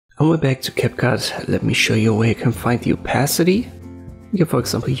And we're back to CapCut. Let me show you where you can find the opacity. You can, for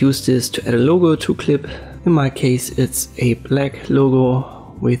example, use this to add a logo to a clip. In my case, it's a black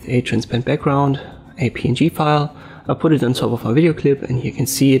logo with a transparent background, a PNG file. I'll put it on top of my video clip and you can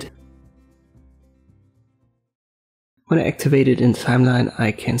see it. When I activate it in the timeline,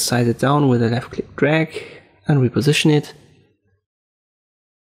 I can size it down with a left click drag and reposition it.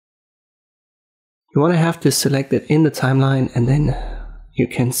 You want to have this selected in the timeline, and then you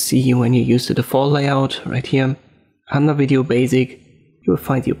can see when you use the default layout right here. Under Video Basic, you will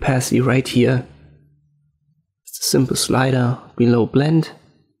find the opacity right here. It's a simple slider below Blend.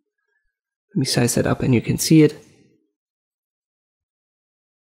 Let me size that up and you can see it.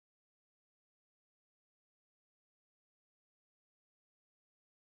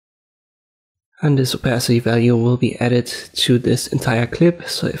 And this opacity value will be added to this entire clip.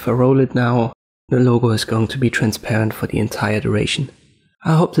 So if I roll it now, the logo is going to be transparent for the entire duration.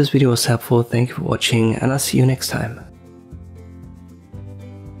 I hope this video was helpful. Thank you for watching and I'll see you next time.